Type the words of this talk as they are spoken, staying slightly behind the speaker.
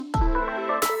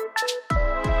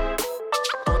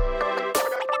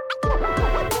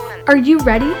Are you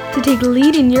ready to take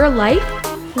lead in your life?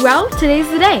 Well, today's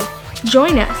the day.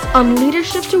 Join us on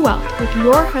Leadership to Wealth with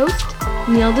your host,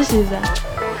 Neil D'Souza.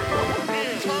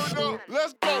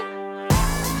 Let's go.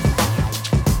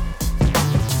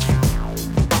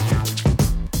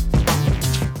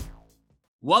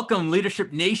 Welcome,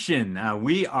 Leadership Nation.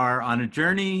 We are on a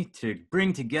journey to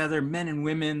bring together men and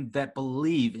women that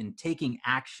believe in taking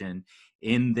action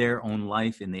in their own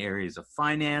life in the areas of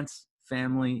finance,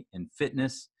 family, and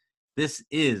fitness. This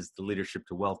is the Leadership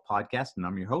to Wealth podcast, and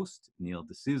I'm your host, Neil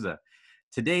D'Souza.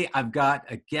 Today, I've got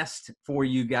a guest for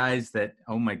you guys that,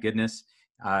 oh my goodness,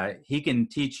 he can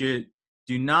teach you.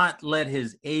 Do not let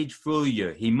his age fool you.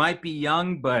 He might be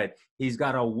young, but he's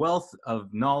got a wealth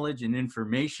of knowledge and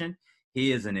information.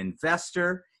 He is an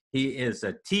investor. He is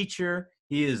a teacher.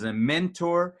 He is a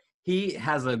mentor. He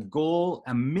has a goal,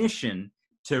 a mission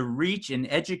to reach and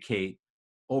educate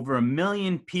over 1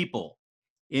 million people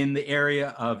in the area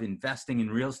of investing in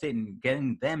real estate and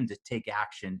getting them to take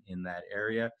action in that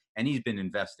area. And he's been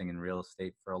investing in real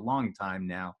estate for a long time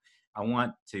now. I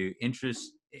want to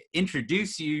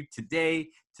introduce you today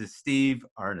to Steve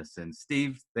Arneson.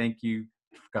 Steve, thank you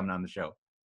for coming on the show.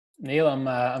 Neil,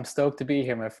 I'm stoked to be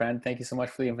here, my friend. Thank you so much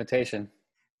for the invitation.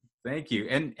 Thank you.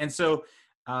 And so,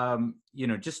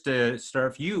 just to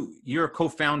start off, you're a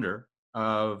co-founder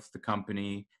of the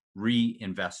company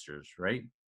Reinvestors, right?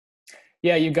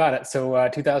 Yeah, you got it. So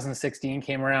 2016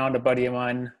 came around. A buddy of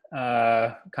mine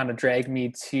kind of dragged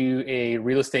me to a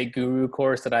real estate guru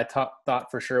course that I thought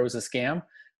for sure was a scam.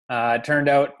 It turned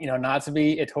out, not to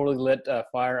be. It totally lit a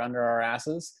fire under our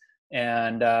asses.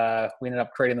 And we ended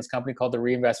up creating this company called the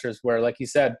Reinvestors, where, like you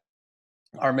said,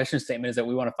 our mission statement is that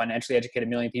we want to financially educate 1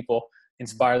 million people,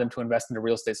 inspire them to invest into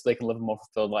real estate so they can live a more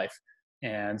fulfilled life.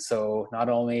 And so not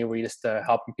only are we just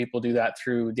helping people do that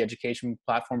through the education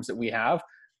platforms that we have,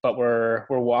 but we're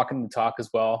walking the talk as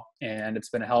well. And it's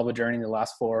been a hell of a journey in the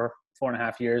last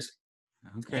 4.5 years.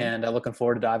 Okay. And I'm looking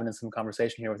forward to diving into some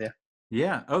conversation here with you.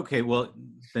 Yeah. Okay. Well,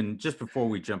 then just before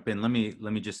we jump in, let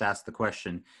me just ask the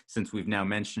question, since we've now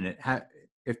mentioned it.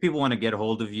 If people want to get a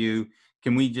hold of you,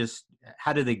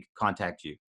 how do they contact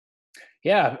you?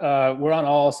 Yeah, we're on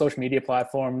all social media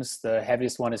platforms. The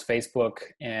heaviest one is Facebook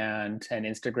and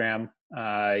Instagram.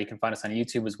 You can find us on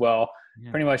YouTube as well. Yeah.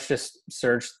 Pretty much just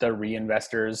search the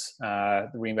Reinvestors,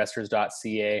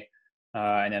 reinvestors.ca,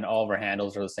 and then all of our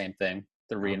handles are the same thing,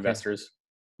 the Reinvestors. Okay.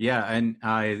 Yeah, and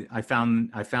I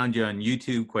found you on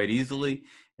YouTube quite easily,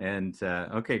 and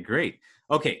okay, great.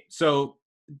 Okay, so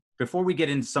before we get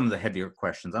into some of the heavier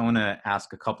questions, I want to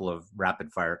ask a couple of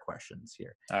rapid fire questions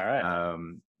here. All right.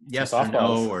 Yes or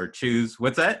no, or choose.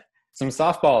 What's that? Some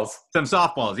softballs. Some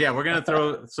softballs. Yeah, we're gonna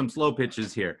throw some slow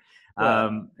pitches here.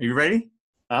 Are you ready?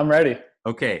 I'm ready.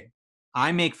 Okay.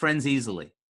 I make friends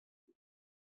easily.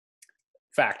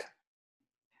 Fact.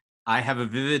 I have a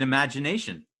vivid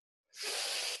imagination.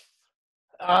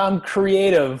 I'm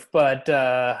creative, but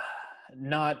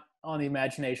not on the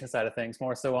imagination side of things.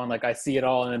 More so on I see it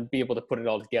all and then be able to put it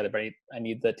all together. But I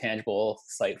need the tangible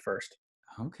sight first.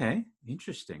 Okay,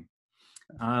 interesting.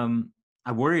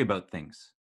 I worry about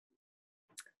things.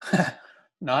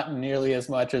 Not nearly as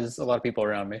much as a lot of people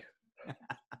around me.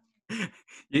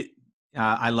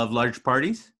 I love large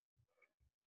parties.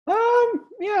 Yeah,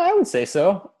 I would say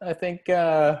so. I think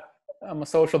I'm a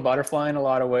social butterfly in a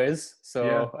lot of ways, so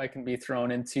yeah. I can be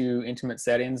thrown into intimate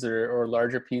settings or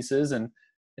larger pieces. And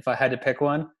if I had to pick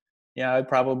one, yeah, I'd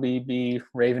probably be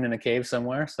raving in a cave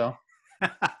somewhere. So,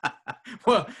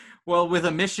 well, with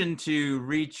a mission to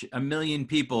reach 1 million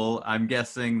people, I'm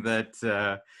guessing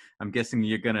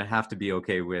you're going to have to be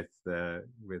okay with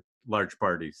large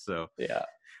parties. So, yeah.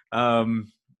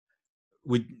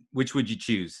 Which would you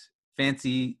choose?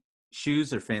 Fancy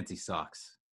shoes or fancy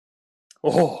socks?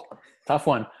 Oh, tough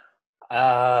one.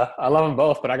 I love them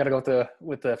both, but I got to go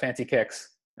with the fancy kicks.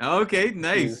 Okay,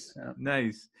 nice, yeah.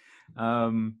 Nice.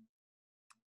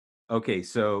 Okay,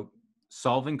 so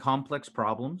solving complex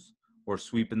problems or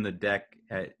sweeping the deck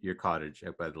at your cottage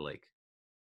out by the lake?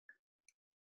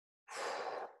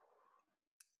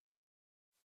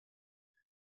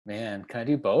 Man, can I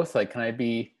do both? Can I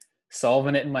be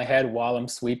solving it in my head while I'm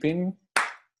sweeping?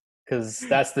 Because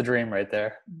that's the dream right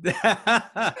there.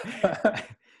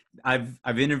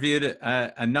 I've interviewed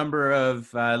a number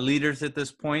of leaders at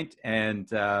this point, and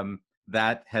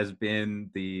that has been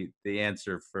the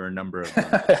answer for a number of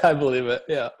them. I believe it.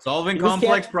 Yeah, solving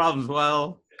complex problems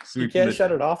while you can't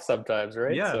shut it off sometimes,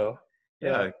 right? Yeah. So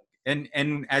yeah.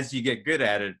 And as you get good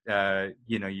at it,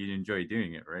 you enjoy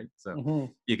doing it, right? So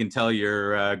you can tell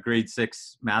your grade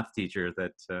 6 math teacher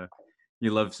that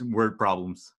you love some word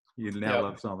problems. You now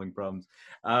love solving problems.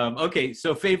 Okay,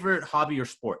 so favorite hobby or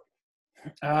sport?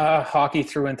 Hockey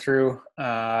through and through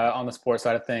on the sports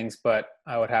side of things, but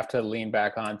I would have to lean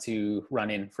back onto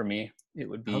running for me. It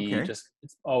would be Okay. just,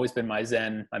 it's always been my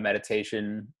zen, my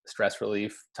meditation, stress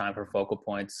relief, time for focal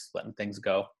points, letting things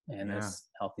go, and Yeah. it's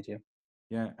healthy too.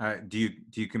 Yeah. Do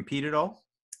you compete at all?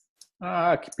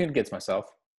 Compete against myself.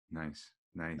 Nice.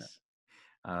 Nice.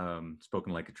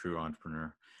 Spoken like a true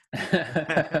entrepreneur.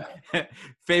 uh,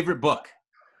 Favorite book?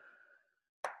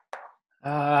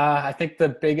 I think the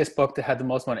biggest book that had the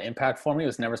most amount of impact for me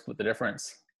was Never Split the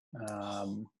Difference.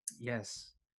 Um,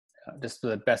 Yes. just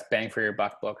the best bang for your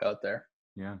buck book out there.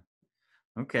 Yeah.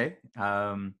 Okay.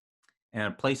 And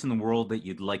a place in the world that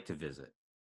you'd like to visit?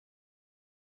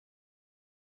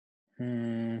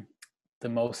 The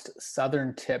most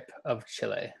southern tip of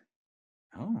Chile.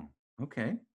 Oh,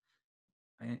 okay.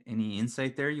 Any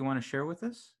insight there you want to share with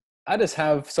us? I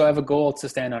have a goal to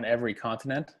stand on every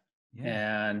continent,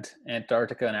 Yeah. and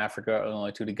Antarctica and Africa are the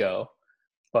only two to go.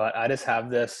 But I just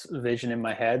have this vision in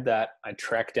my head that I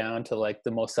trek down to like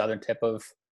the most southern tip of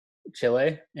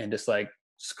Chile and just like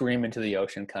scream into the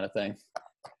ocean kind of thing.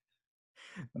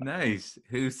 Nice.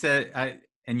 Who said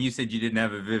and you said you didn't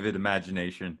have a vivid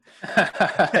imagination.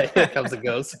 Here comes it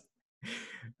goes.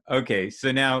 Okay,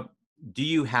 so now do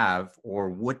you have or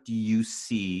what do you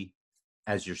see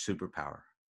as your superpower?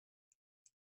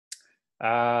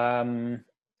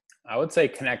 I would say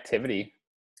connectivity.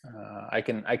 I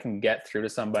can get through to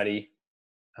somebody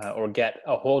or get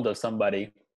a hold of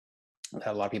somebody that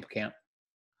a lot of people can't.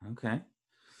 Okay.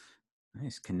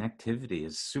 Nice. Connectivity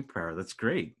is superpower. That's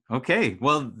great. Okay.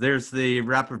 Well, there's the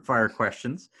rapid fire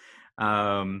questions.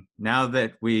 Now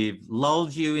that we've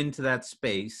lulled you into that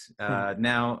space,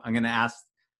 now I'm going to ask,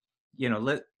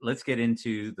 let's get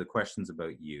into the questions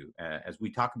about you as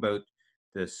we talk about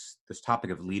this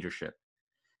topic of leadership.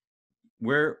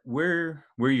 Where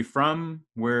are you from?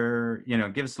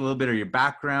 Give us a little bit of your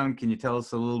background. Can you tell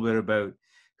us a little bit about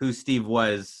who Steve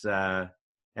was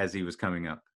as he was coming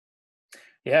up?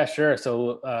 Yeah, sure.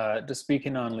 So just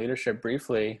speaking on leadership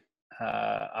briefly,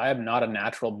 I am not a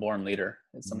natural born leader.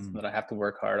 It's something that I have to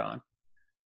work hard on.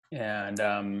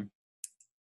 And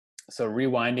so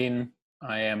rewinding,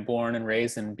 I am born and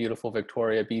raised in beautiful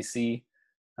Victoria, BC,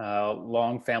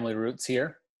 long family roots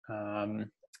here.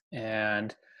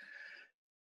 And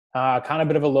kind of a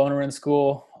bit of a loner in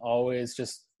school, always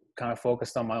just kind of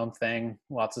focused on my own thing,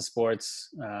 lots of sports.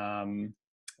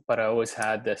 But I always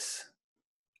had this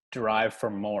drive for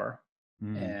more.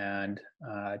 And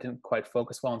I didn't quite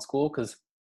focus well in school because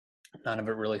none of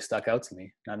it really stuck out to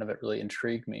me. None of it really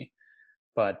intrigued me.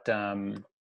 But,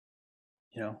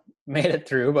 made it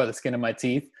through by the skin of my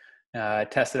teeth.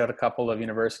 Tested out a couple of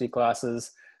university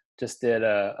classes, just did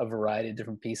a variety of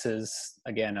different pieces.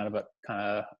 Again, none of it kind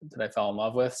of that I fell in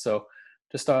love with. So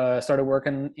just started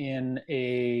working in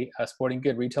a sporting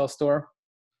good retail store.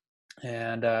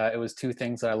 And it was two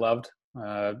things that I loved,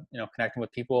 connecting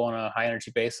with people on a high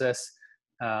energy basis,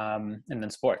 and then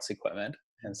sports equipment.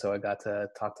 And so I got to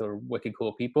talk to wicked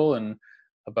cool people and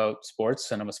about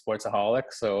sports, and I'm a sportsaholic.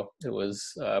 So it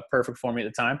was perfect for me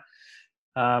at the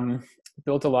time.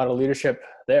 Built a lot of leadership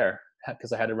there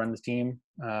because I had to run the team,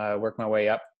 work my way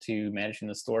up to managing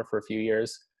the store for a few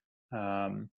years.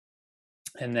 And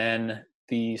then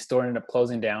the store ended up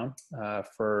closing down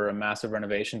for a massive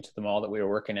renovation to the mall that we were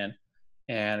working in.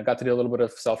 And I got to do a little bit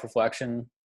of self-reflection,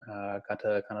 got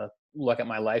to kind of look at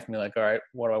my life and be like, all right,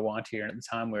 what do I want here? And at the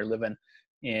time we were living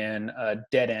in a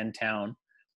dead end town,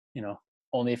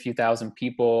 only a few thousand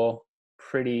people,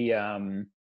 pretty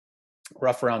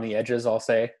rough around the edges, I'll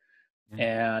say.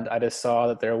 And I just saw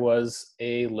that there was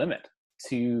a limit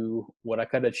to what I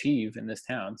could achieve in this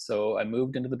town. So I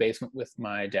moved into the basement with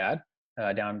my dad,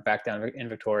 back down in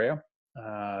Victoria.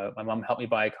 My mom helped me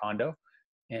buy a condo.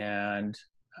 And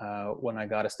when I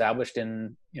got established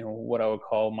in, what I would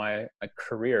call my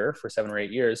career for 7 or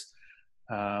 8 years,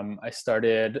 I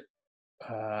started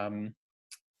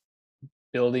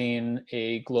building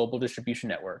a global distribution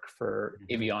network for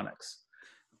avionics.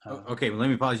 Okay, well, let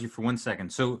me pause you for 1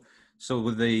 second. So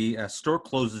when the store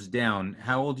closes down,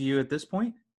 how old are you at this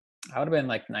point? I would have been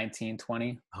like 19,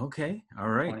 20. Okay, all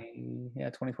right.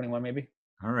 2021 maybe.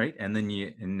 All right, and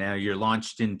now you're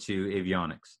launched into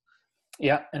avionics.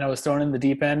 Yeah, and I was thrown in the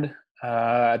deep end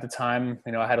at the time.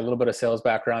 I had a little bit of sales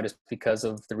background just because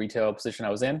of the retail position I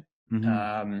was in.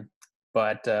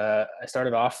 But I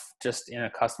started off just in a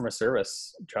customer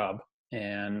service job,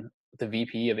 and the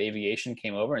VP of aviation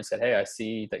came over and said, "Hey, I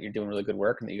see that you're doing really good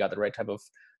work and that you got the right type of,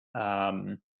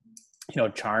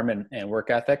 charm and work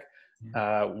ethic.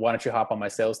 Why don't you hop on my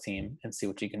sales team and see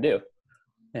what you can do?"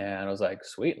 And I was like,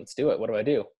 "Sweet, let's do it. What do I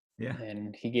do?" Yeah.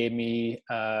 And he gave me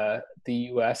the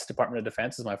U.S. Department of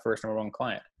Defense as my first number one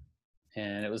client.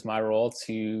 And it was my role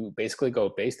to basically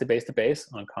go base to base to base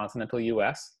on continental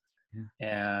U.S. Yeah.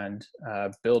 and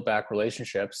build back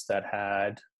relationships that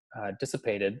had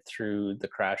dissipated through the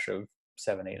crash of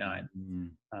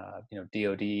 789.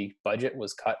 DoD budget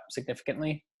was cut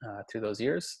significantly through those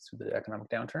years, through the economic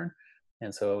downturn.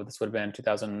 And so this would have been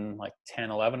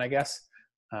 2010, 11, I guess.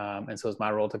 And so it was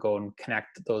my role to go and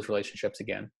connect those relationships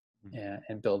again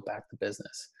and build back the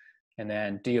business. And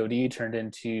then DoD turned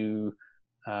into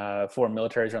 4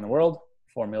 militaries around the world.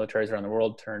 4 militaries around the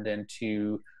world turned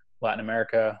into Latin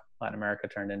America. Latin America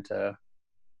turned into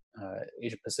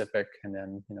Asia Pacific, and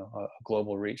then a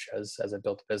global reach as I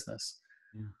built a business.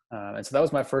 And so that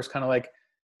was my first kind of like,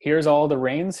 here's all the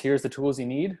reins, here's the tools you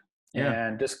need,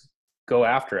 and just go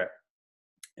after it.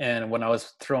 And when I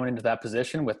was thrown into that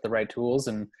position with the right tools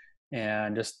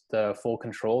and just the full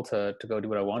control to go do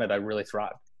what I wanted, I really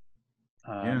thrived.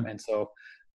 And so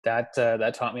that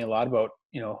taught me a lot about,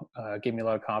 gave me a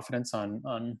lot of confidence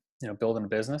on building a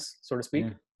business, so to speak.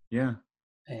 Yeah.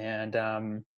 And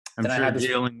I'm sure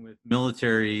dealing with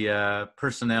military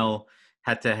personnel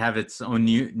had to have its own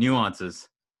nuances.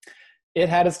 It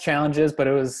had its challenges, but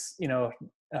it was,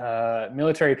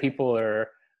 military people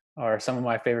are some of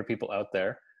my favorite people out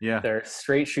there. Yeah. They're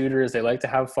straight shooters. They like to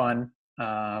have fun,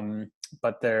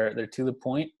 but they're to the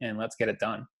point and let's get it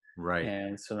done. Right.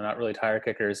 And so they're not really tire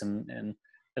kickers. And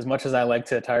as much as I like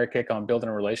to tire kick on building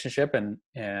a relationship and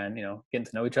getting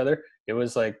to know each other, it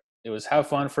was have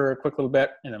fun for a quick little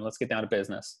bit and then let's get down to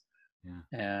business. Yeah.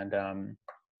 And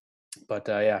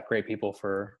great people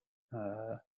for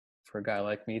a guy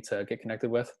like me to get connected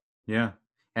with. Yeah.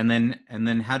 And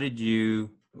then how did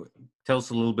you tell us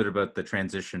a little bit about the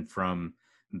transition from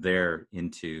there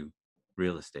into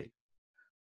real estate?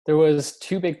 There was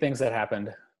 2 big things that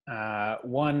happened.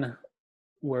 One,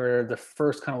 where the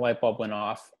first kind of light bulb went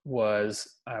off,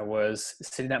 was I was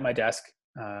sitting at my desk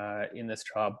in this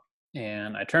job,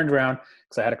 and I turned around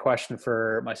because I had a question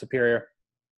for my superior,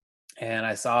 and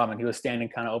I saw him, and he was standing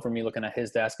kind of over me looking at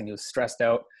his desk, and he was stressed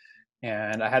out.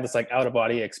 And I had this like out of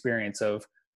body experience of,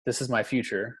 this is my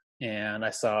future. And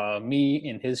I saw me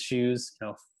in his shoes,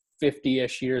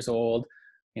 50-ish years old,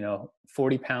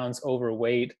 40 pounds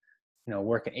overweight,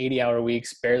 working 80-hour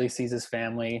weeks, barely sees his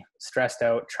family, stressed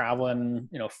out, traveling,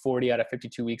 40 out of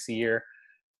 52 weeks a year,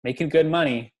 making good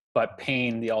money, but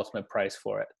paying the ultimate price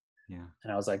for it. Yeah.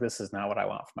 And I was like, this is not what I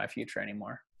want for my future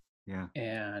anymore. Yeah.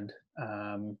 And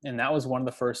that was one of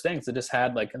the first things that just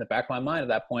had like in the back of my mind at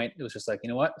that point. It was just like, you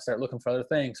know what, start looking for other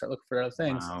things.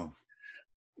 Wow.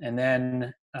 And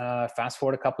then fast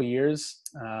forward a couple years,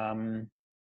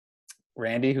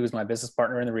 Randy, who was my business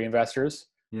partner in the Reinvestors,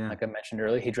 like I mentioned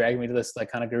earlier, he dragged me to this like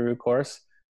kind of guru course.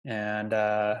 And,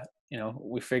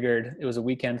 we figured it was a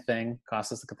weekend thing,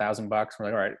 cost us like $1,000. We're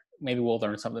like, all right, maybe we'll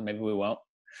learn something. Maybe we won't.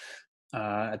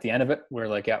 At the end of it, we're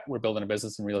like, yeah, we're building a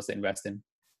business in real estate investing.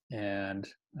 And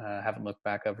haven't looked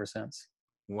back ever since.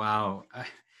 Wow.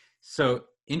 So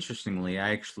interestingly,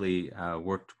 I actually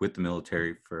worked with the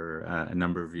military for a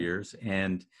number of years,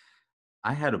 and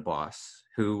I had a boss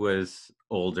who was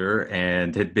older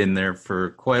and had been there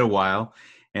for quite a while.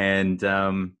 And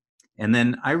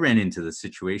then I ran into the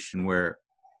situation where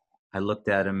I looked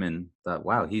at him and thought,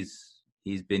 wow, he's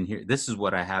been here. This is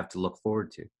what I have to look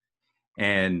forward to.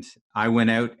 And I went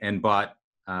out and bought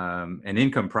an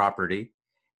income property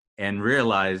and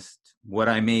realized what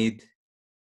I made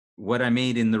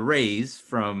in the raise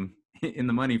in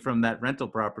the money from that rental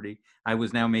property, I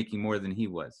was now making more than he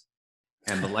was.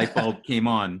 And the light bulb came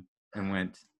on and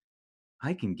went,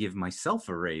 I can give myself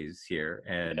a raise here.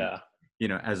 And,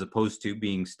 as opposed to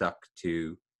being stuck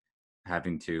to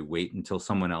having to wait until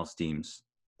someone else deems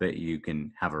that you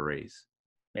can have a raise.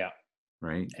 Yeah.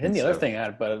 Right. And then the other thing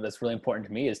that's really important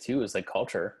to me is like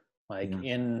culture. Like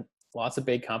in lots of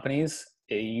big companies,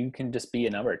 you can just be a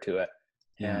number to it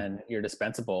and you're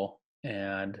dispensable.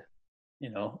 And,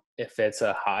 if it's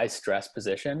a high stress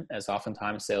position, as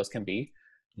oftentimes sales can be,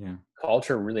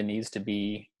 culture really needs to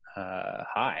be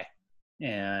high.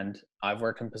 And I've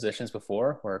worked in positions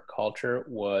before where culture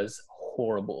was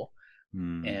horrible.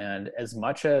 And as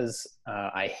much as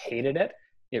I hated it,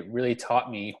 it really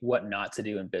taught me what not to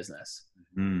do in business.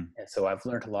 And so I've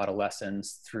learned a lot of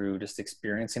lessons through just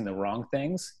experiencing the wrong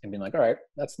things and being like, all right,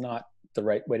 that's not the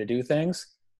right way to do things.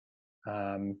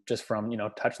 Just from,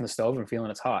 touching the stove and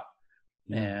feeling it's hot.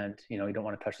 And, you don't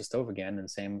want to touch the stove again. And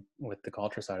same with the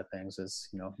culture side of things is,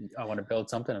 I want to build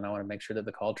something and I want to make sure that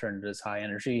the culture is high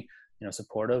energy,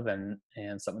 supportive and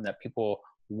something that people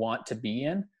want to be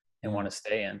in and want to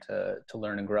stay in to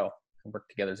learn and grow and work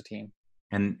together as a team.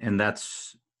 And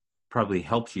that's probably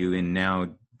helped you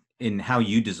in how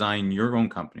you design your own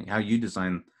company, how you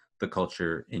design the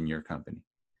culture in your company.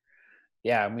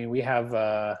 Yeah, I mean, we have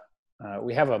a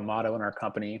motto in our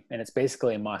company, and it's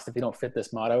basically a must. If you don't fit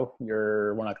this motto,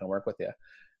 we're not going to work with you.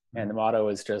 And the motto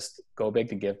is just go big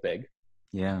to give big.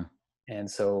 Yeah. And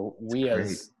so we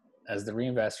as the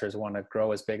reinvestors want to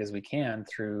grow as big as we can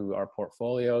through our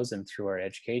portfolios and through our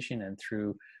education and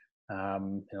through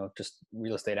just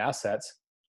real estate assets,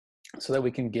 so that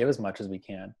we can give as much as we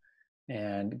can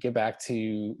and give back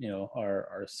to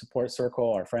our support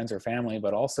circle, our friends or family,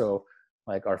 but also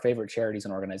like our favorite charities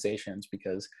and organizations,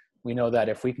 because we know that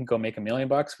if we can go make $1 million,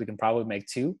 we can probably make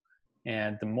 2.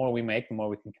 And the more we make, the more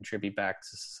we can contribute back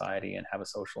to society and have a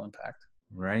social impact.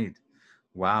 Right.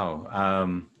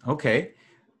 Wow. Okay.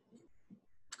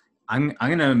 I'm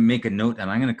going to make a note, and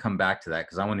I'm going to come back to that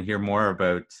because I want to hear more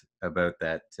about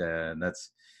that.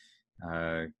 That's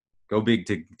go big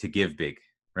to give big,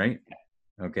 right?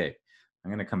 Okay. I'm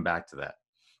going to come back to that.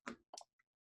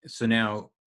 So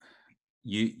now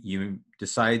you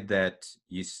decide that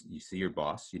you see your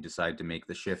boss, you decide to make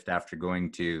the shift after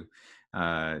going to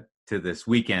this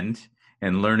weekend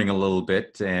and learning a little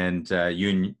bit, and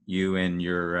you and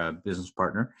your business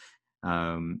partner,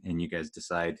 and you guys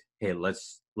decide, hey,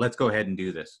 let's go ahead and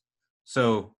do this.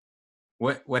 So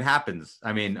what happens?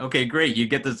 I mean, okay, great, you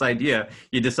get this idea,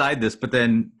 you decide this, but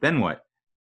then what?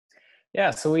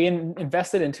 Yeah, so we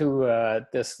invested into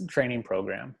this training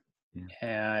program,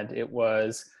 and it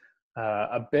was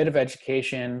a bit of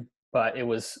education, but it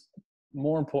was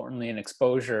more importantly an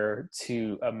exposure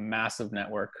to a massive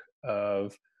network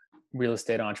of real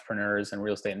estate entrepreneurs and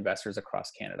real estate investors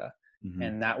across Canada. Mm-hmm.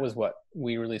 And that was what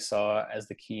we really saw as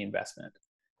the key investment.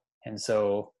 And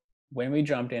so when we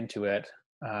jumped into it,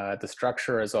 the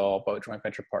structure is all about joint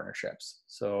venture partnerships.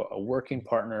 So a working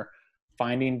partner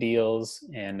finding deals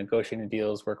and negotiating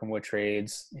deals, working with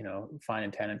trades,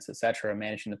 finding tenants, et cetera,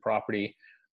 managing the property,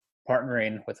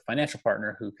 partnering with a financial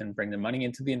partner who can bring the money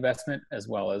into the investment as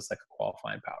well as like a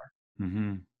qualifying power.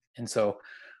 Mm-hmm. And so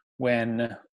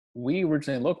when we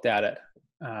originally looked at it,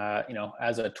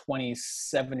 as a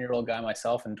 27-year-old guy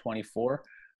myself and 24,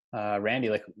 Randy,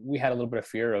 like we had a little bit of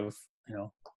fear of,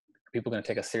 people going to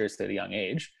take us seriously at a young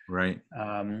age. Right.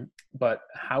 But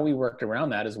how we worked around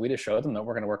that is we just showed them that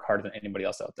we're going to work harder than anybody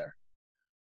else out there.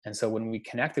 And so when we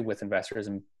connected with investors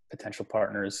and potential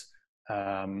partners,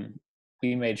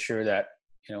 we made sure that,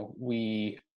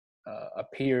 we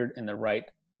appeared in the right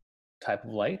type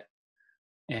of light,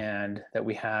 and that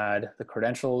we had the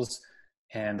credentials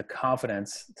and the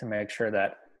confidence to make sure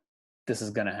that this is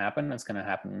going to happen. It's going to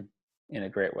happen in a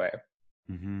great way.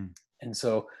 Mm-hmm. And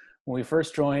so when we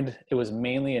first joined, it was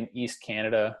mainly an East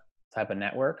Canada type of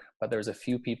network, but there was a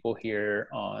few people here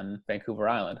on Vancouver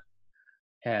Island.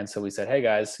 And so we said, hey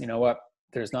guys, you know what?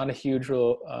 There's not a huge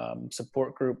real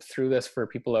support group through this for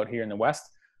people out here in the West.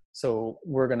 So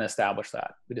we're going to establish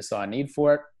that. We just saw a need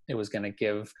for it. It was going to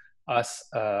give us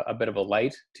a bit of a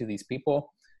light to these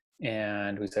people.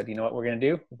 And we said, you know what we're going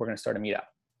to do? We're going to start a meetup.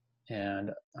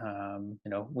 And,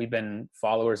 we've been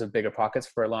followers of Bigger Pockets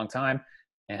for a long time.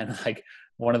 And like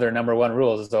one of their number one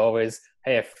rules is always,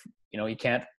 hey, if, you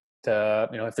can't,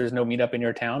 if there's no meetup in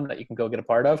your town that you can go get a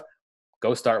part of,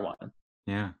 go start one.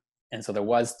 Yeah. And so there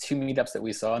was 2 meetups that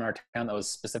we saw in our town that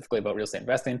was specifically about real estate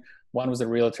investing. One was a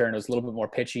realtor, and it was a little bit more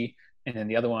pitchy. And then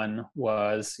the other one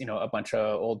was, a bunch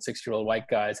of old 60-year-old white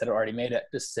guys that had already made it,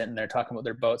 just sitting there talking about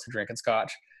their boats and drinking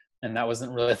scotch. And that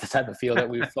wasn't really the type of feel that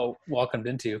we felt welcomed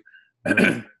into.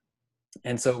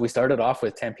 And so we started off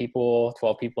with 10 people,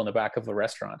 12 people in the back of a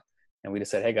restaurant. And we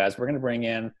just said, hey guys, we're going to bring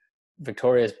in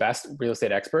Victoria's best real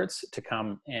estate experts to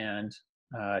come and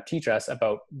teach us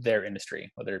about their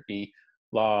industry, whether it be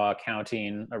law,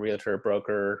 accounting, a realtor, a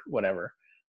broker, whatever.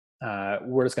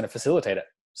 We're just going to facilitate it.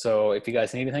 So if you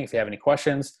guys need anything, if you have any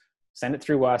questions, send it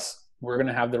through us. We're going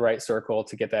to have the right circle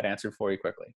to get that answered for you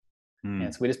quickly.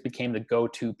 And so we just became the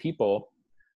go-to people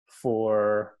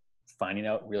for finding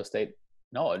out real estate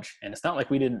knowledge. And it's not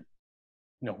like we didn't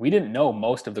know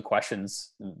most of the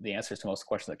questions, the answers to most of the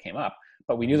questions that came up,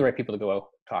 but we knew the right people to go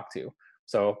talk to.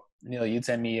 So Neil, you'd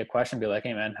send me a question, be like,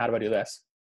 hey man, how do I do this?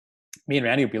 Me and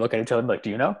Randy would be looking at each other and be like,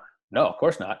 do you know? No, of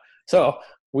course not. So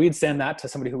we'd send that to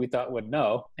somebody who we thought would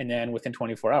know. And then within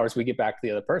 24 hours, we get back to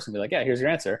the other person and be like, yeah, here's your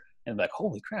answer. And be like,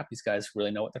 holy crap, these guys really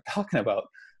know what they're talking about.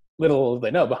 Little they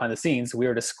know behind the scenes, we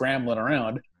were just scrambling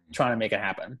around trying to make it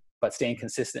happen, but staying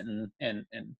consistent and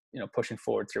pushing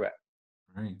forward through it.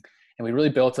 Right. And we really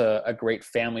built a great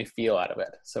family feel out of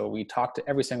it. So we talked to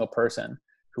every single person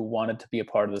who wanted to be a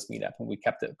part of this meetup, and we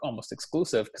kept it almost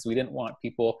exclusive because we didn't want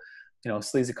people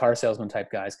sleazy car salesman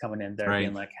type guys coming in there being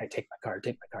Right. like, hey, take my card,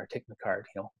 take my card, take my card.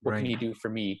 What can Right. you do for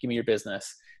me? Give me your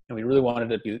business. And we really wanted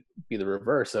to be the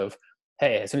reverse of,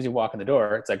 hey, as soon as you walk in the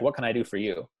door, it's like, what can I do for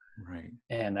you? Right.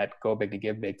 And that go big to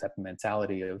give big type of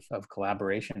mentality of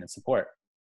collaboration and support.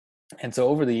 And so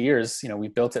over the years, we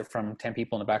built it from 10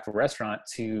 people in the back of a restaurant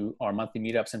to our monthly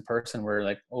meetups in person. We're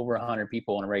like over 100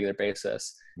 people on a regular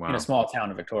basis in a Wow. small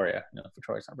town of Victoria.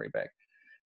 Victoria's not very big.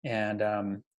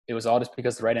 And it was all just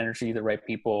because the right energy, the right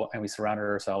people, and we surrounded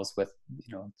ourselves with,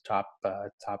 top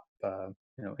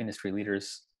industry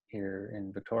leaders here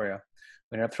in Victoria.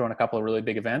 We ended up throwing a couple of really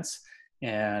big events,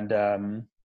 and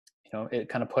it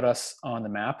kind of put us on the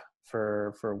map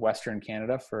for Western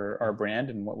Canada for our brand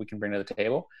and what we can bring to the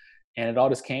table. And it all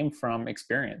just came from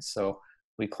experience. So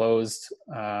we closed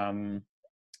when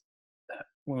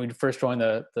we first joined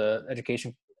the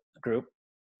education group.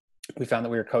 We found that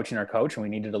we were coaching our coach and we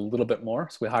needed a little bit more.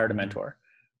 So we hired a mentor.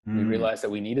 We realized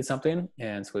that we needed something.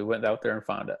 And so we went out there and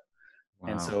found it. Wow.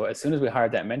 And so as soon as we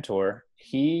hired that mentor,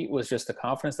 he was just the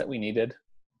confidence that we needed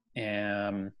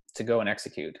to go and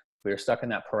execute. We were stuck in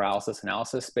that paralysis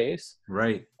analysis space.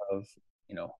 Right. Of,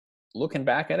 looking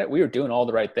back at it, we were doing all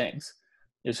the right things.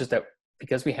 It's just that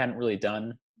because we hadn't really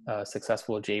done a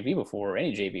successful JV before or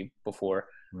any JV before,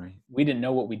 Right. we didn't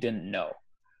know what we didn't know.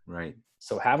 Right.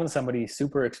 So having somebody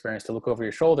super experienced to look over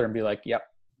your shoulder and be like, yep,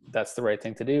 that's the right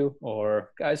thing to do.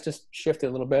 Or guys, just shift it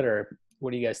a little bit. Or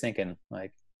what are you guys thinking?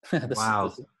 Like,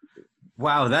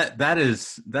 Wow.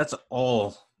 That's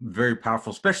all very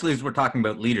powerful, especially as we're talking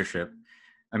about leadership.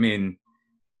 I mean,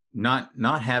 not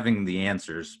having the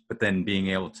answers, but then being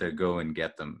able to go and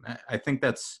get them. I think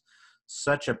that's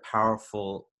such a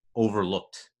powerful,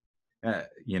 overlooked,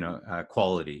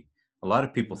 quality. A lot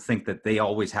of people think that they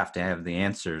always have to have the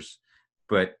answers,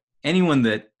 but anyone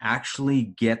that actually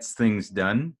gets things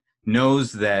done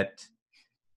knows that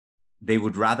they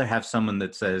would rather have someone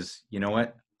that says, you know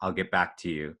what, I'll get back to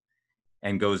you,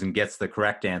 and goes and gets the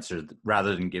correct answer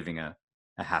rather than giving a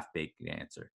half-baked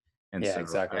answer. And yeah, so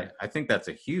exactly. I think that's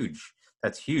huge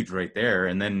right there.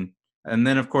 And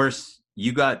then of course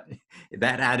you got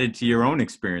that added to your own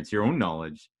experience, your own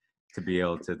knowledge, to be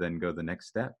able to then go the next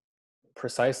step.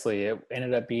 Precisely. It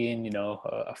ended up being,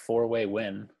 a 4-way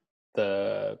win.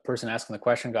 The person asking the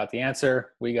question got the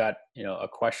answer. We got, a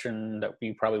question that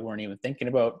we probably weren't even thinking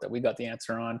about that we got the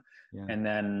answer on. Yeah. And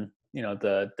then,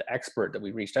 the expert that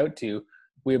we reached out to,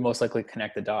 we would most likely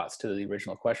connect the dots to the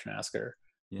original question asker.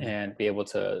 Yeah. And be able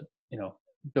to,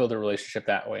 build a relationship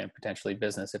that way, and potentially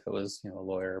business if it was, a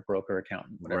lawyer, broker,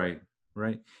 accountant, whatever.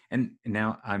 Right. And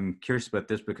now I'm curious about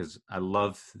this because I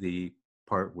love the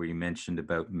part where you mentioned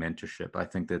about mentorship. I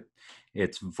think that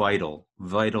it's vital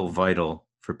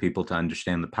for people to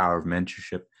understand the power of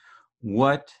mentorship.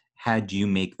 What had you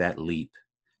make that leap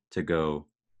to go,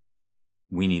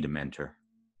 we need a mentor?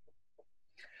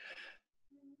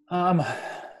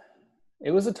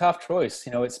 It was a tough choice.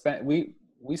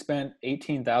 We spent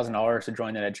 $18,000 to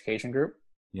join that education group.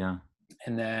 Yeah.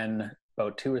 And then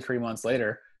about 2 or 3 months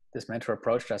later, this mentor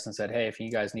approached us and said, hey, if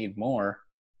you guys need more,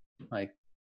 like,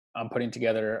 I'm putting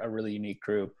together a really unique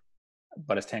group,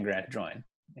 but it's 10 grand to join.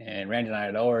 And Randy and I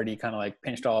had already kind of like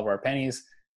pinched all of our pennies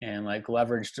and like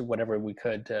leveraged whatever we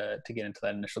could to get into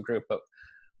that initial group. But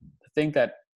the thing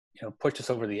that, pushed us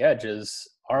over the edge is,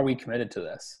 are we committed to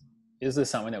this? Is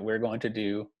this something that we're going to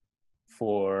do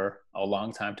for a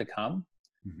long time to come?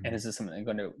 Mm-hmm. And is this something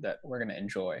that we're going to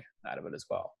enjoy out of it as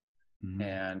well? Mm-hmm.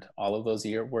 And all of those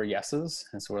were yeses.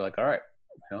 And so we're like, all right,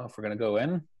 if we're going to go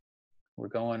in, we're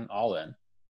going all in.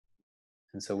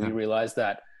 And so we realized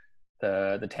that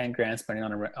the 10 grand spending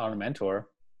on a mentor,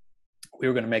 we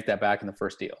were going to make that back in the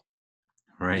first deal.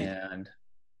 Right. And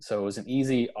so it was an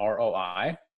easy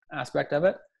ROI aspect of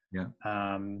it. Yeah.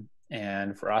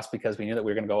 And for us, because we knew that we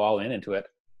were going to go all in into it,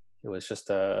 it was just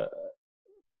an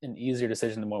easier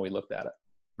decision the more we looked at it.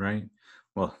 Right.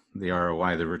 Well, the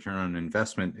ROI, the return on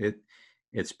investment,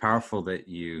 it's powerful that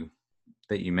you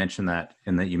mentioned that,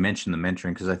 and that you mentioned the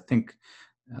mentoring, because I think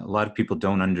a lot of people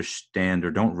don't understand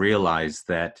or don't realize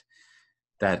that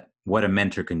what a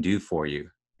mentor can do for you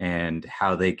and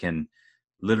how they can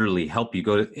literally help you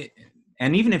go to.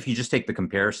 And even if you just take the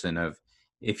comparison of,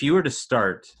 if you were to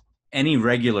start any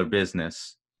regular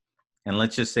business, and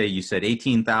let's just say you said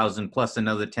 18,000 plus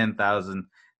another 10,000,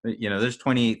 there's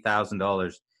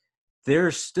 $28,000.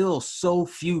 There's still so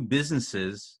few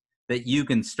businesses that you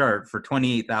can start for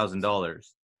 $28,000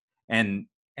 and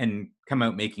come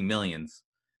out making millions.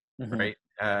 Mm-hmm. Right.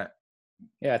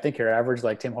 Yeah. I think your average,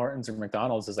 like Tim Hortons or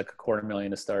McDonald's, is like $250,000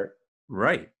 to start.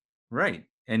 Right.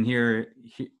 And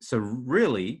so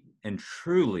really and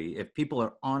truly, if people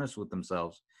are honest with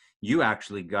themselves, you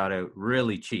actually got out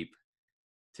really cheap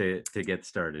to get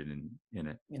started in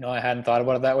it. I hadn't thought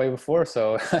about it that way before.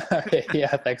 So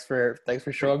yeah, thanks for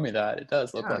showing me that. It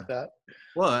does look Yeah. like that.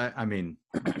 Well, I mean,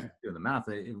 doing the math,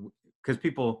 because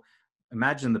people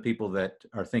imagine the people that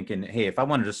are thinking, hey, if I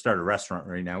wanted to start a restaurant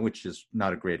right now, which is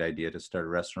not a great idea to start a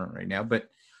restaurant right now, but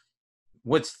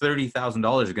what's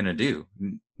 $30,000 going to do?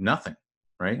 Nothing,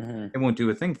 right? Mm-hmm. It won't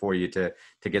do a thing for you to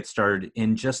get started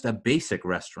in just a basic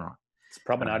restaurant. It's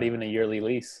probably not even a yearly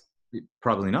lease.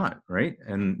 Probably not, right?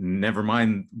 And never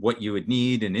mind what you would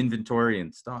need and inventory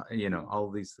and stock, all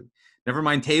these things. Never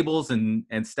mind tables and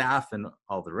staff and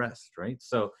all the rest, right?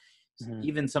 So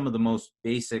even some of the most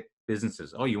basic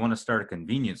businesses, you want to start a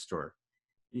convenience store,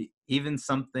 even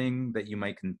something that you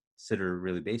might consider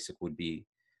really basic would be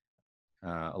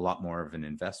a lot more of an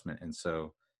investment. And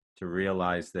so to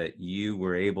realize that you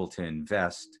were able to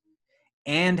invest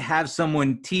and have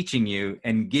someone teaching you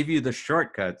and give you the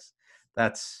shortcuts,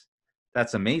 that's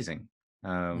amazing.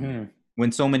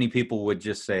 When so many people would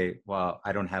just say, well,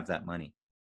 I don't have that money,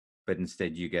 but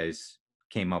instead you guys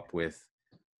came up with,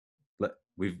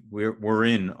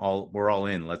 we're all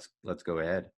in, let's go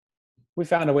ahead. We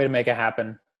found a way to make it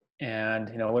happen. And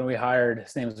when we hired,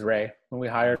 his name is Ray,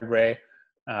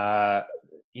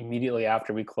 immediately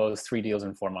after, we closed 3 deals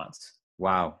in 4 months.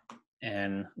 Wow.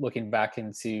 And looking back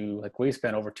into, we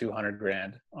spent over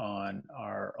 $200,000 on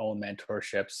our own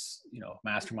mentorships,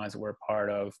 masterminds that we're a part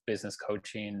of, business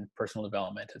coaching, personal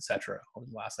development, etc., over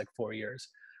the last 4 years.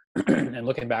 And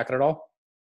looking back at it all,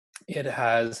 it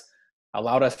has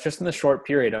allowed us, just in the short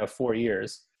period of 4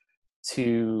 years,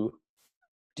 to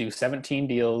do 17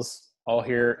 deals, all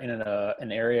here in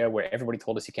an area where everybody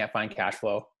told us you can't find cash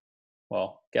flow.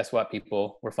 Well, guess what,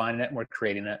 people? We're finding it and we're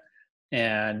creating it.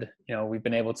 And, we've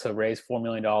been able to raise $4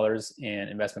 million in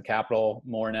investment capital,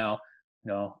 more now.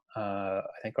 I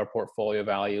think our portfolio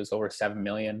value is over 7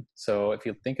 million. So if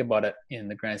you think about it in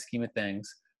the grand scheme of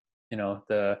things,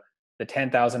 the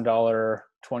 $10,000,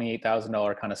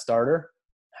 $28,000 kind of starter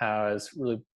was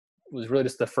really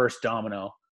just the first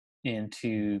domino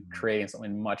into creating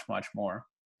something much, much more.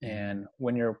 And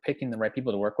when you're picking the right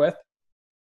people to work with,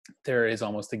 there is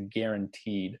almost a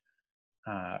guaranteed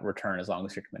return as long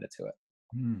as you're committed to it.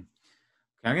 I'm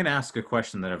going to ask a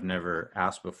question that I've never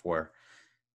asked before.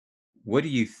 What do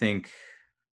you think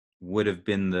would have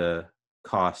been the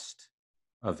cost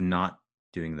of not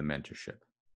doing the mentorship?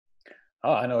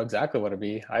 Oh, I know exactly what it'd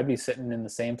be. I'd be sitting in the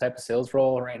same type of sales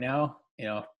role right now,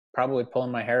 probably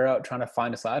pulling my hair out, trying to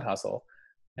find a side hustle.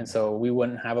 And so we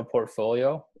wouldn't have a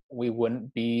portfolio. We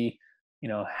wouldn't be,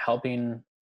 helping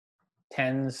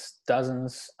tens,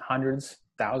 dozens, hundreds,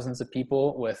 thousands of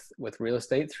people with real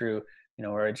estate through,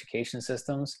 our education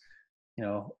systems.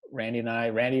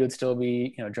 Randy would still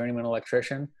be, journeyman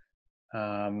electrician.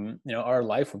 Our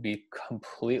life would be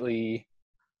completely,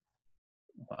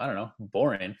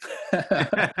 boring.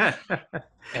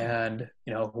 And,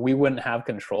 we wouldn't have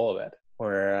control of it.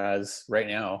 Whereas right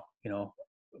now,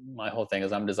 my whole thing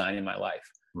is I'm designing my life.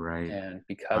 Right. And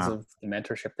because of the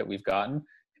mentorship that we've gotten,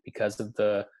 because of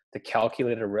the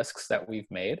calculated risks that we've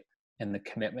made and the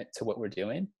commitment to what we're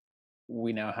doing,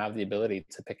 we now have the ability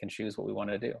to pick and choose what we want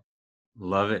to do.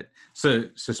 Love it. So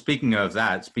speaking of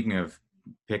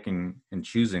picking and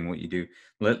choosing what you do,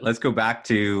 let's go back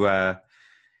to,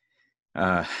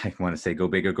 I want to say go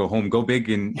big or go home, go big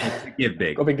and give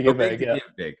big. Go big to give big. Yeah.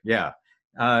 Give big. Yeah.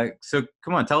 So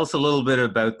come on, tell us a little bit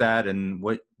about that and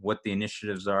what the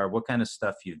initiatives are, what kind of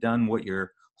stuff you've done, what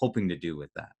you're hoping to do with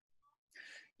that.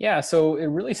 Yeah. So it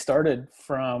really started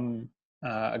from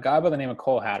a guy by the name of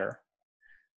Cole Hatter.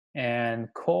 And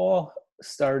Cole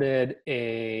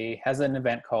has an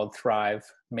event called Thrive,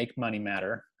 Make Money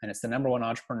Matter. And it's the #1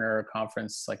 entrepreneur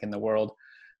conference in the world.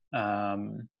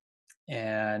 And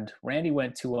Randy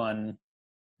went to one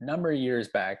a number of years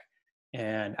back.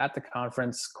 And at the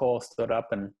conference, Cole stood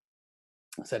up and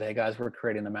said, "Hey guys, we're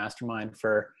creating a mastermind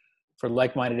for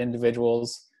like-minded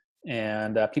individuals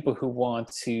and people who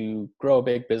want to grow a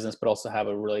big business, but also have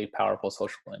a really powerful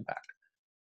social impact."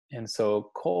 And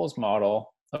so Cole's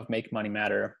model of Make Money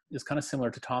Matter is kind of similar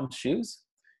to Tom's Shoes,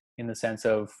 in the sense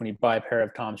of when you buy a pair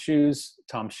of Tom's Shoes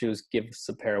gives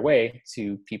a pair away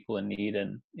to people in need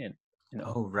and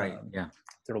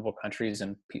third world countries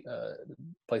and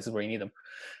places where you need them.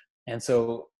 And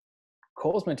so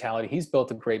Cole's mentality, he's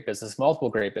built a great business, multiple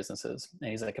great businesses.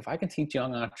 And he's like, if I can teach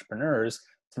young entrepreneurs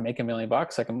to make $1 million,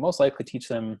 I can most likely teach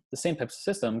them the same types of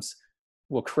systems,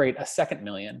 will create a second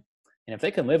million. And if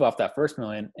they can live off that first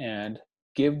million and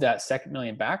give that second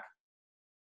million back,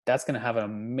 that's going to have an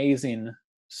amazing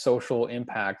social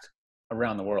impact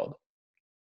around the world.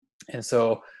 And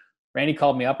so Randy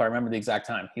called me up. I remember the exact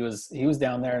time. He was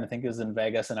down there, and I think it was in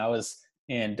Vegas, and I was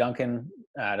in Duncan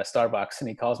at a Starbucks, and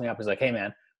he calls me up. He's like, "Hey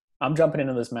man, I'm jumping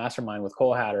into this mastermind with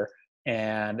Cole Hatter,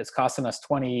 and it's costing us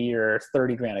 20 or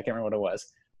 30 grand. I can't remember what it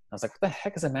was." I was like, "What the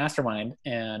heck is a mastermind?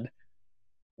 And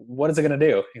what is it going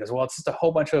to do?" He goes, "Well, it's just a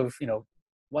whole bunch of,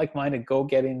 like-minded,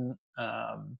 go-getting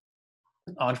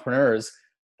entrepreneurs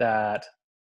that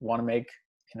want to make,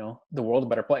 the world a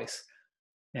better place."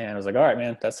 And I was like, "All right,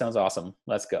 man, that sounds awesome.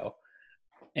 Let's go."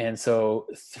 And so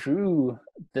through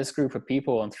this group of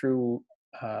people and through,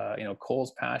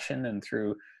 Cole's passion and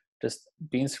through just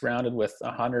being surrounded with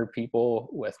 100 people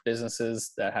with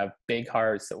businesses that have big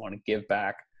hearts that want to give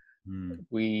back,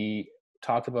 we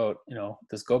talked about,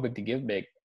 this go big to give big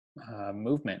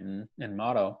movement and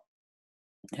motto.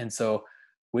 And so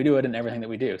we do it in everything that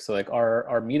we do. So like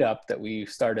our meetup that we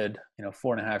started,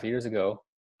 4.5 years ago,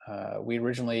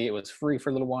 it was free for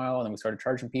a little while, and then we started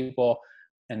charging people.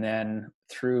 And then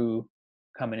through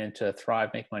coming into Thrive,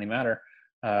 Make Money Matter,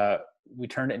 we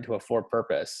turned it into a for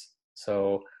purpose.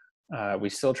 So we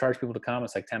still charge people to come.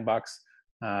 It's like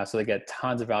 $10. So they get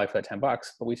tons of value for that $10,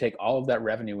 but we take all of that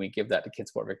revenue, we give that to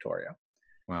Kids Sport Victoria.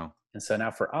 Wow. And so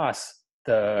now for us,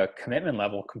 the commitment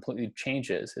level completely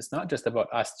changes. It's not just about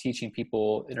us teaching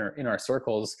people in our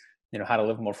circles, how to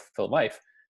live a more fulfilled life,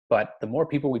 but the more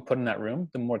people we put in that room,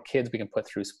 the more kids we can put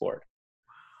through sport.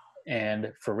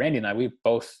 And for Randy and I, we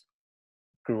both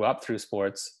grew up through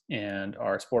sports and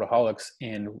are sportaholics,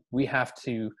 and we have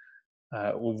to,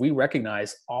 we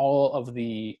recognize all of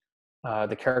the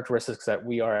characteristics that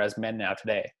we are as men now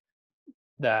today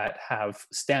that have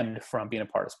stemmed from being a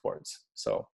part of sports.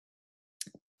 So,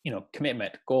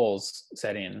 commitment, goals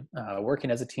setting, working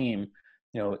as a team,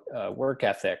 work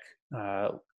ethic,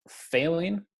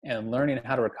 failing and learning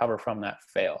how to recover from that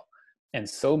fail. And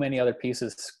so many other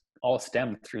pieces all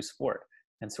stem through sport.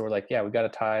 And so we're like, yeah, we got to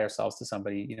tie ourselves to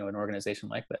somebody, an organization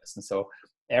like this. And so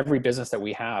every business that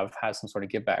we have has some sort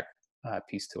of give back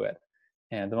piece to it.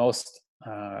 And the most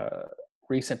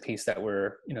recent piece that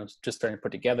we're, just starting to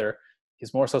put together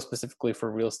is more so specifically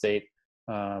for real estate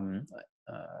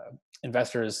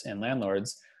investors and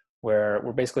landlords, where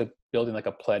we're basically building like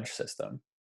a pledge system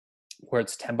where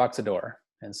it's $10 a door.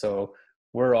 And so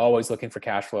we're always looking for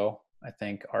cash flow. I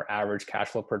think our average cash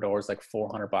flow per door is like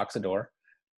 $400 a door.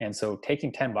 And so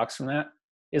taking $10 from that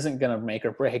isn't going to make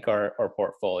or break our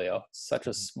portfolio. It's such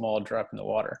a small drop in the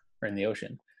water or in the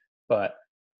ocean. But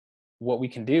what we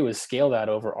can do is scale that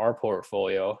over our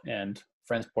portfolio and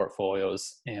friends'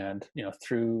 portfolios. And,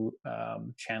 through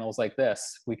channels like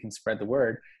this, we can spread the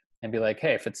word and be like,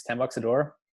 hey, if it's $10 a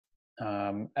door,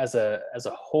 as a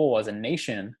whole, as a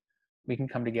nation, we can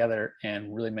come together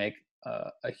and really make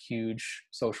a huge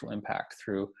social impact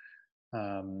through,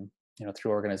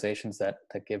 through organizations that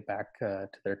give back to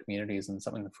their communities. And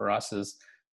something for us is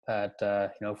that,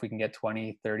 if we can get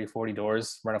 20, 30, 40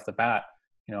 doors right off the bat,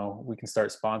 we can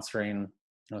start sponsoring,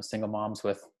 single moms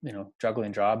with,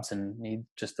 juggling jobs and need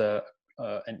just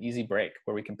an easy break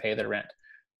where we can pay their rent,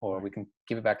 or we can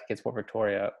give it back to Kids Sport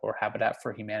Victoria or Habitat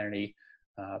for Humanity,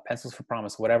 Pencils for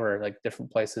Promise, whatever, like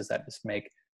different places that just make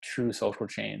true social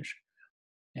change.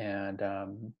 And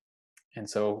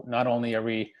so not only are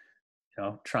we,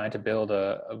 trying to build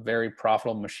a very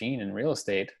profitable machine in real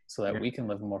estate so that we can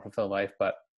live a more fulfilled life,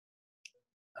 but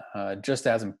just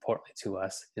as importantly to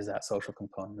us is that social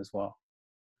component as well.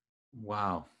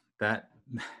 Wow, that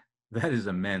is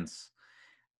immense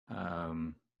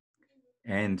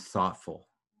and thoughtful.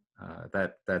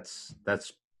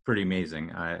 That's pretty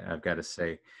amazing. I've got to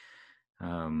say,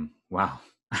 wow.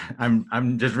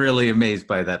 I'm just really amazed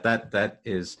by that. That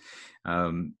is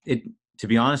it. To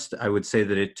be honest, I would say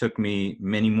that it took me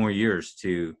many more years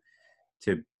to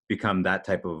become that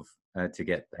type of to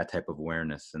get that type of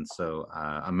awareness. And so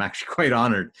I'm actually quite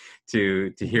honored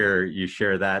to hear you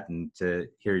share that and to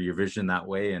hear your vision that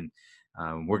way. And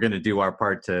we're going to do our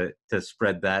part to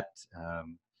spread that.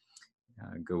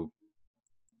 Go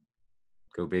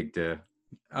big to.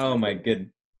 Oh my goodness.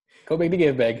 Go big to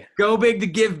give big. Go big to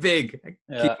give big.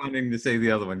 I keep wanting to say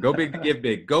the other one. Go big to give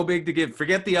big. Go big to give.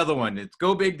 Forget the other one. It's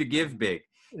go big to give big.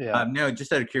 Yeah. No,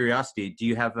 just out of curiosity, do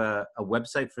you have a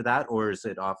website for that, or is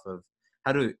it off of?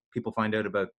 How do people find out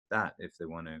about that if they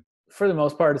want to? For the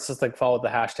most part, it's just like follow the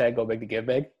hashtag Go Big to Give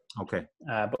Big. Okay.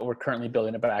 But we're currently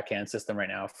building a back-end system right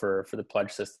now for the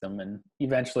pledge system, and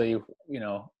eventually,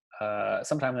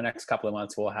 sometime in the next couple of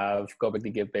months, we'll have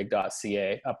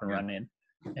gobigtogivebig.ca up and running.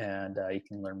 And you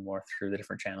can learn more through the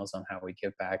different channels on how we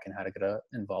give back and how to get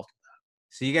involved.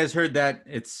 So you guys heard that.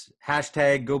 It's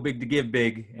hashtag Go Big to Give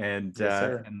Big, and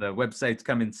Yes, and the website's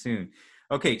coming soon.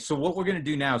 Okay, so what we're going to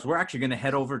do now is we're actually going to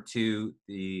head over to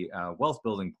the wealth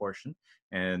building portion,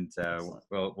 and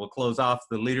we'll close off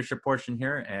the leadership portion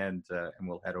here, and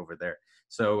we'll head over there.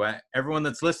 So everyone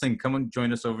that's listening, come and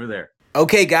join us over there.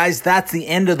 Okay, guys, that's the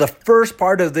end of the first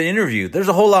part of the interview. There's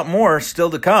a whole lot more still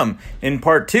to come in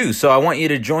part 2, so I want you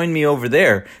to join me over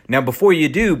there. Now, before you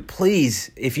do,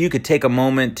 please, if you could take a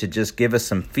moment to just give us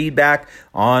some feedback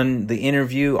on the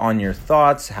interview, on your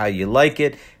thoughts, how you like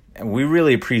it. We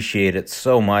really appreciate it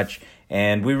so much,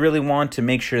 and we really want to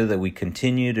make sure that we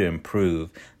continue to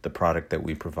improve the product that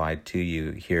we provide to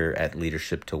you here at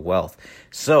Leadership to Wealth.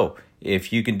 So,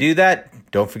 if you can do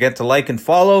that, don't forget to like and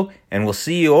follow, and we'll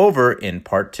see you over in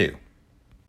part 2.